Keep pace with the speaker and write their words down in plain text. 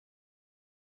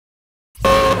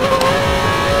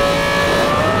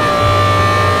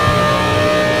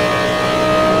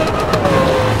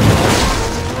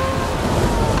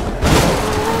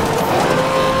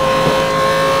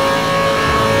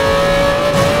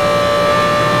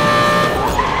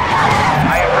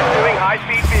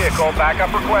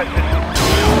Backup requested.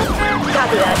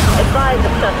 Copy that. Advise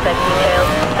of suspect details.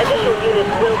 Additional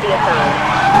units will be assigned.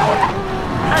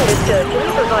 Understood. Can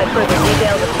you provide further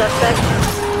details of suspect?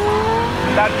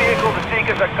 That vehicle to seek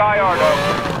is a Gallardo.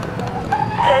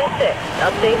 10-6.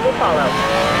 Update will follow.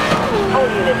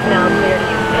 All units now clear to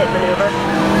use pit maneuver.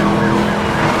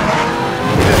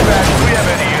 Dispatch, do we have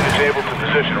any units able to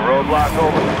position a roadblock?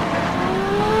 Over.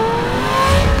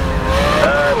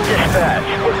 Dispatch,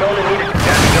 we're going to need a...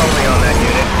 That's only on that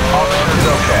unit. Officer's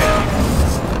okay.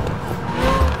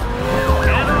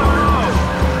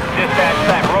 Dispatch,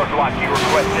 that roadblock you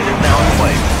requested is now in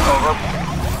place. Over.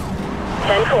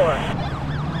 10-4.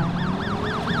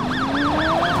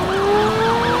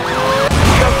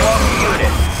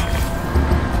 Unit.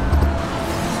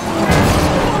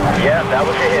 Yeah, that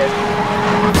was a hit.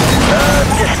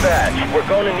 Dispatch, we're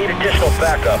going to need additional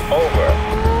backup. Over.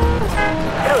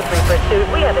 Code 3 pursuit.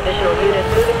 We have additional units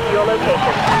moving to your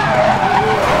location.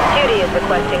 Duty is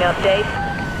requesting update.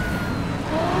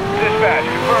 Dispatch,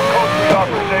 confirm code 3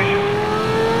 authorization.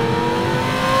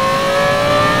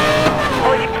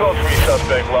 All you code 3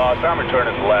 suspect lost. I'm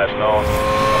returning to last known.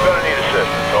 I'm gonna need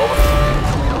assistance. Over.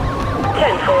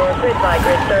 10-4. Grid by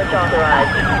grid search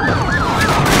authorized.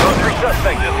 Code 3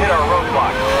 suspect just hit our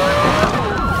roadblock.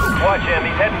 Watch him.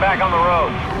 He's heading back on the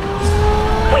road.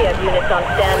 We have units on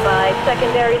standby.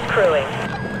 Secondaries crewing.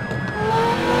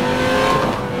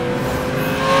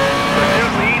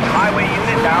 Pursuit lead. Highway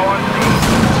unit now on scene.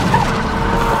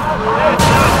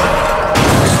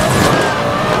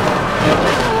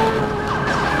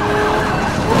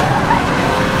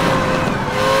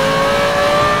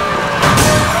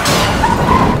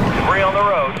 Debris on the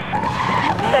road.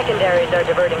 Secondaries are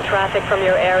diverting traffic from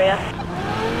your area.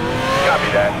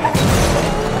 Copy that.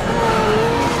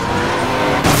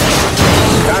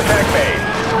 Contact made.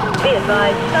 Be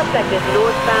advised, suspect is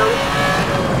northbound.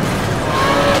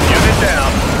 Unit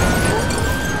down.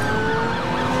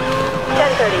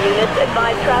 1030 units,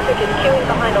 advise traffic is queuing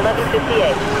behind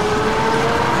 1158.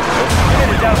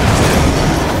 Unit is down.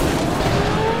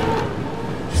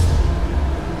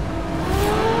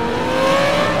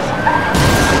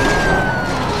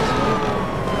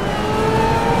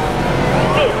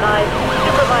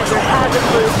 Supervisor has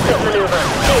approved pit maneuver.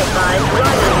 Be advised,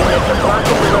 Rhino units are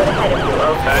blocking the road ahead of you.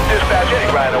 Over. Dispatch, any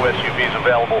Rhino SUVs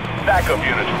available. Backup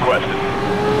units requested.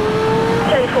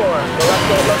 10-4. We'll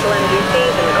update local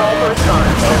NDCs and call for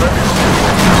response. Over.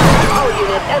 All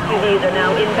units, SUVs are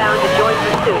now inbound to join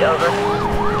pursuit. Over.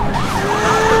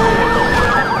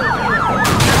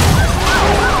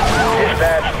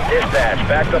 Dispatch,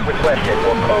 backup requested.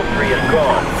 Well, code 3 is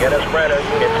gone. Get us Rhino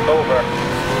units. Over.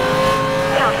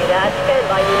 Copy that.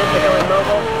 Standby units are going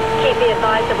mobile. Keep me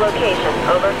advised of location.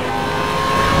 Over.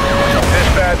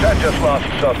 Dispatch, I just lost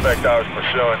the suspect I was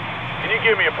pursuing. Can you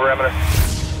give me a perimeter?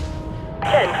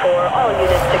 10-4. All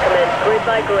units to commence grid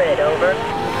by grid. Over.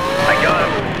 I got him.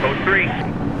 Code 3.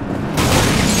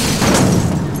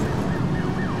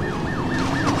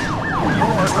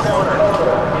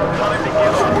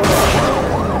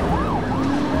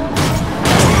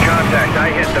 Contact, I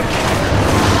hit them.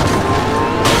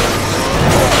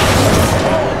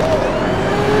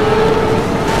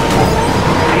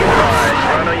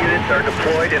 Are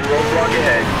deployed in roadblock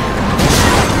ahead.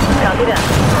 Copy that.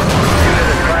 Unit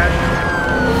is crashed.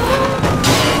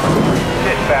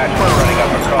 Dispatch, we're running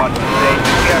up across the state.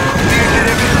 We have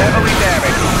fugitive heavily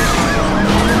damaged.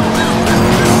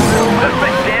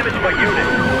 Suspect damaged by unit.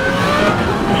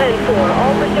 10-4.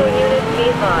 All pursuing units,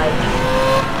 be advised.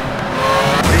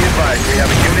 Be advised, we have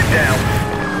a unit down.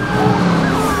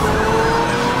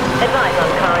 Advise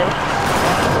on time.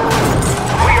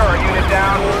 We are a unit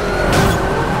down.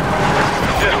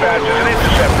 Dispatch, is an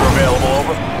interceptor available,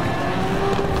 over?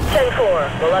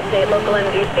 10-4. We'll update local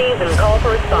NDCs and call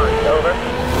for response. Over.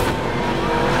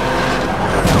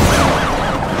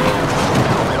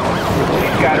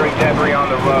 He's scattering debris on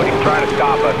the road. He's trying to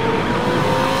stop us.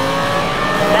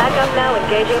 Back up now,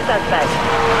 engaging suspect.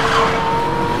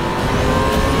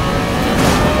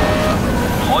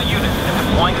 All units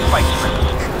deploying a spike strip.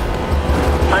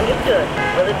 Understood.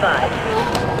 Will advise.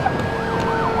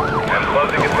 I'm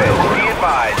closing a bit. Be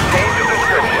advised, change of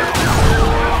description.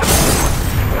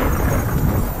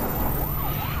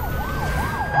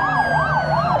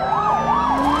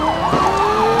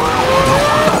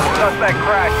 Suspect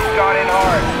crashed. He's gone in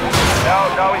hard.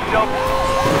 No, he's still...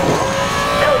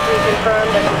 Code 3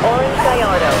 confirmed as an orange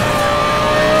Gallardo.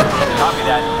 Copy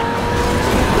that.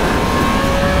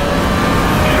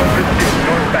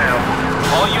 Northbound.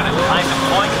 All units, I'm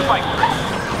deploying a spike strip.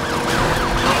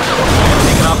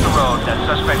 Taking off the road. That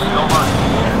suspect's still running.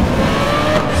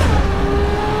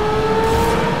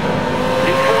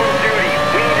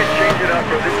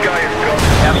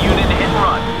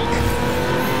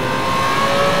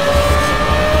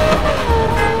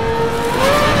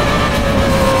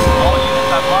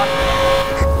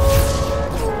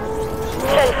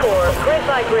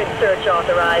 grid search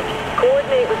authorized.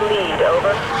 Coordinate with lead,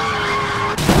 over.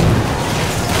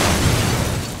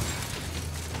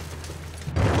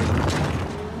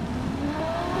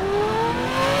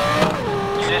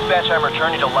 Dispatch, I'm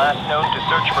returning to last known to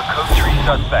search for code 3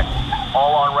 suspect.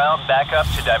 All on route, back up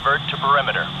to divert to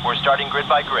perimeter. We're starting grid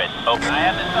by grid. Open. I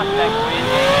have the suspect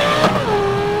re-engaging.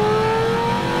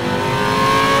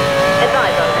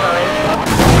 Advise on current.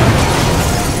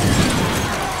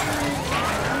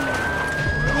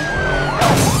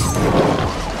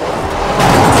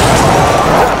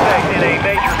 Suspect in a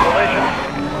major collision.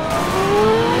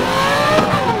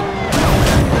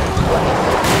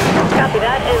 Copy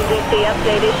that. NBC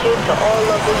update issued to all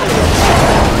local units.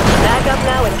 Back up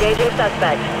now, engaging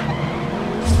suspect.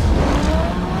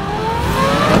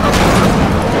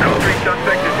 Code 3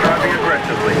 suspect is driving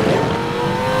aggressively.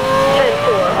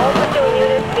 10-4, all pursuing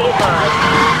units, be advised.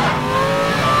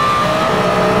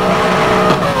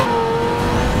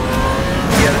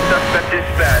 Yeah, the suspect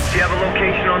dispatched. Do you have a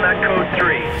location on that code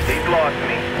 3? He's lost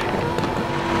me.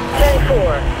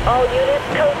 10-4, all units,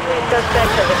 code 3 suspect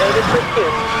has evaded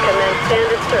pursuit. Commence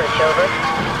standard search, over.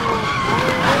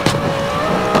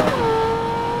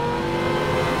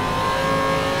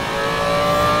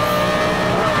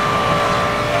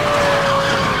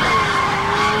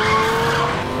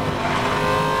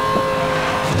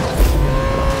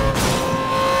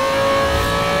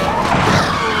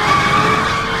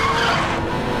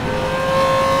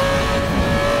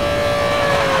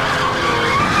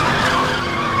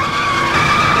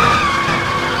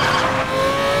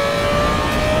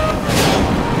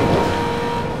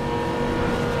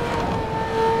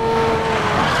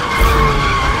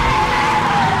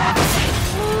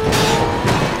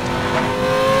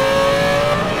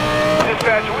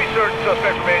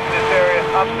 Suspect remains in this area.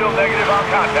 I'm still negative on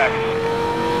contact.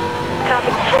 Copy.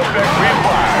 Suspect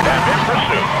reacquired and in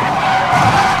pursuit.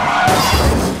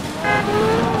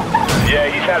 Yeah,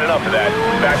 he's had enough of that.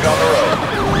 He's back on the road.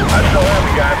 I still have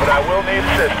the guy, but I will need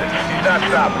assistance. He's not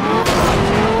stopping.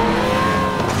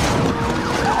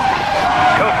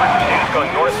 Code 3 pursuit is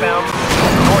going northbound.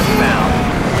 Northbound.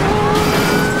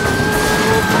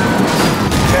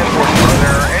 10-4, are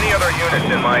there any other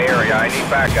units in my area? I need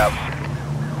backup.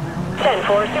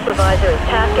 10-4, supervisor is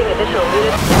tasking additional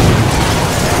units.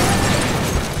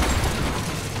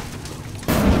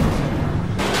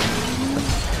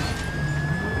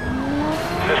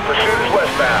 This pursuit is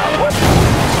westbound.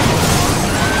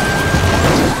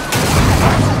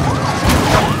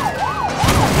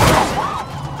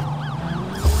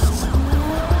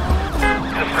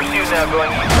 This pursuit now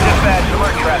going east. Dispatch,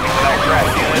 alert traffic with all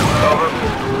crash units. Over.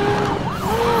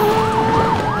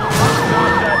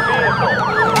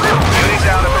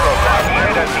 Down at the roadblock.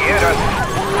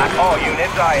 All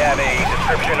units, I have a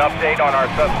description update on our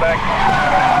suspect.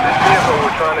 This vehicle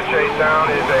we're trying to chase down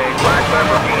is a black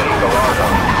Lamborghini Gallardo.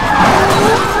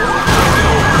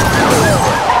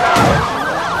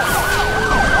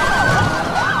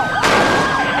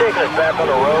 He's taking us back on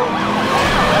the road.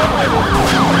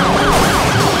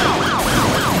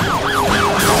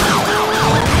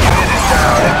 Unit is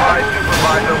down. Advise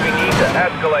supervisor, we need to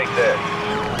escalate this.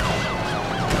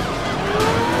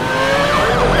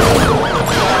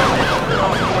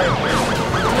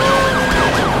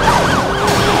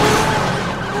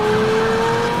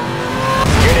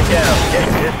 Unit down.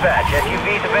 Dispatch.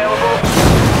 SUVs available?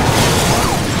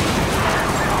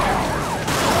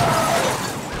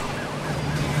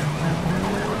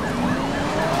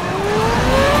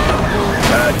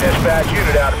 Dispatch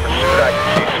unit out of pursuit. I can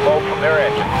see smoke from their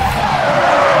engine.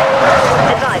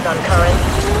 Advise on current.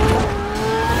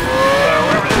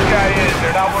 Wherever this guy is,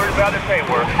 they're not worried about their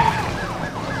paintwork.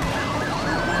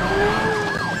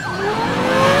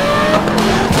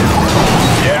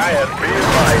 Yeah, I have. Be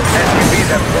advised. SUVs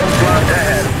have roadblocks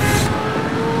ahead.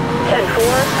 10-4,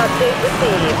 update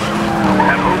received.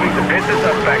 I'm moving to pit the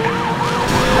suspect.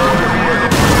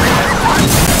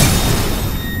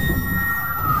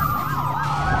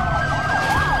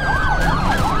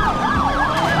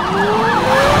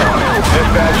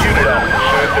 Dispatch unit out of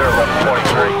pursuit. They're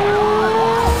 1123.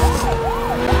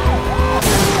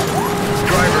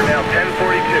 Driver now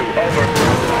 1042. Over.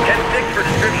 10-6 for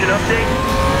description update.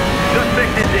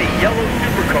 Suspect is a yellow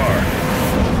supercar.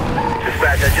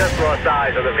 Dispatch, I just lost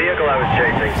eyes on the vehicle I was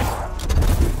chasing.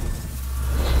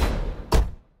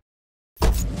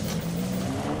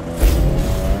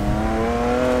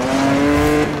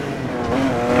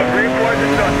 Agree for the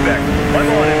suspect.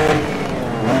 I'm on it.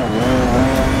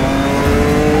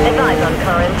 Advise on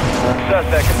current.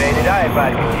 Suspect evaded. I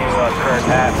advise continue on current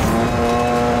path.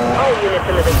 All units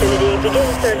in the vicinity, begin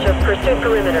search of pursuit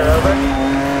perimeter, over.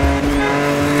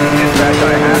 Dispatch,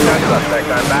 I have that suspect.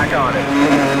 I'm back on it.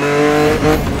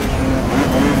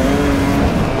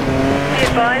 Be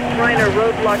advised, Reiner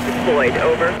roadblock deployed.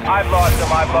 Over. I've lost him.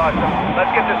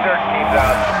 Let's get the search teams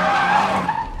out.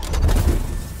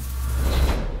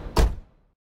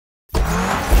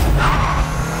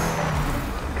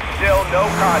 Still no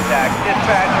contact.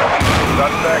 Dispatch.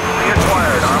 Suspect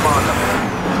reacquired. I'm on them.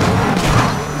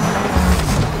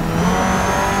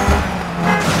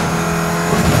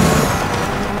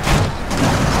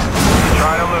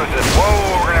 Trying to lose it.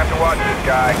 Whoa, we're gonna have to watch this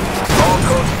guy. All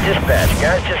coast dispatch.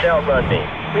 Guys just outrun me.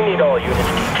 We need all units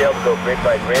detailed to go grid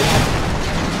by grid.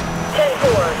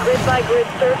 10-4, grid by grid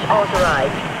search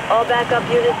authorized. All backup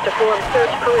units to form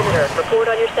search perimeter. Report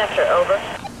on your sector. Over.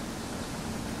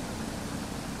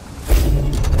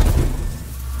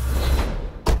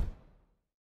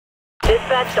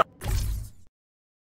 Dispatch to